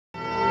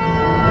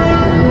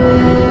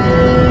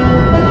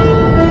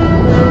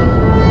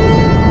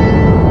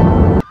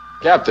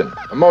Captain,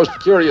 a most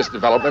curious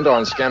development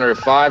on scanner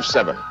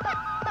 5-7.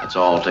 Let's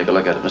all take a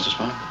look at it, Mr.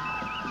 Spock.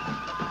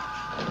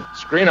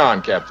 Screen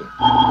on, Captain.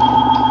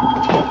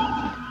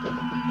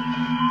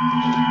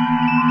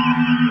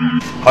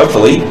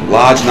 Hopefully,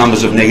 large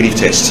numbers of negative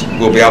tests.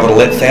 We'll be able to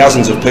let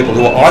thousands of people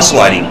who are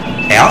isolating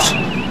out,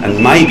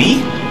 and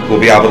maybe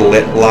we'll be able to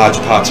let large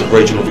parts of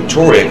regional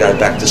Victoria go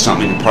back to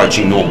something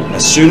approaching normal.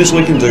 As soon as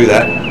we can do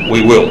that,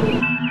 we will.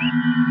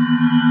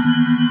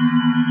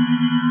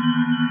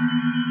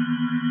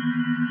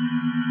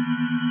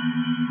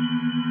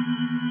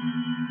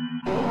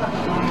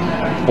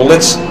 Well,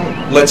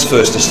 let's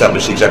first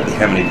establish exactly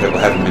how many people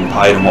haven't been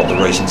paid and what the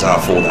reasons are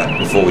for that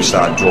before we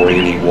start drawing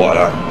any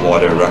wider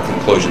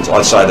conclusions.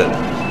 I'd say that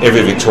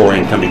every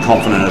Victorian can be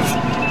confident of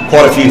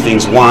quite a few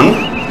things. One,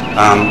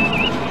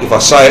 if I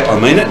say it, I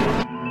mean it,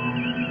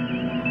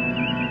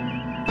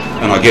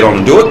 and I get on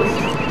and do it,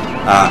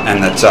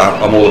 and that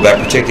I'm all about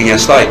protecting our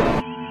state.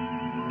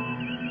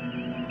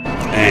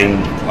 And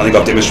I think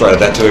I've demonstrated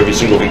that to every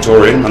single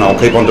Victorian, and I'll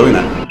keep on doing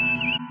that.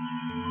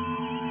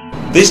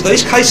 These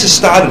cases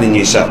started in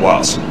New South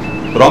Wales,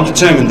 but I'm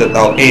determined that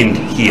they'll end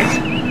here.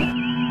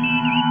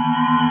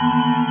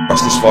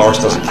 This virus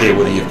doesn't care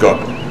whether you've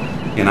got,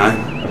 you know,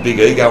 a big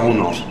ego or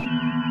not.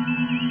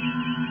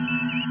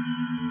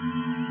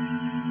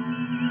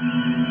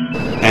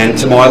 And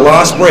to my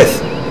last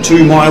breath,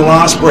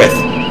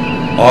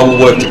 I will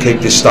work to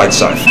keep this state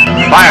safe.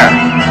 Fire!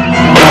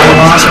 To my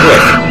last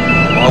breath,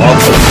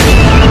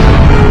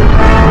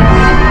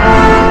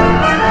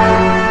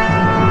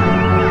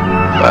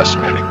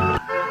 Fascinating.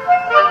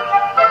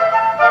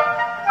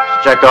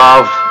 Checked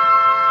off.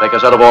 Take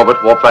us out of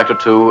orbit, warp factor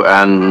 2,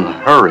 and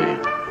hurry.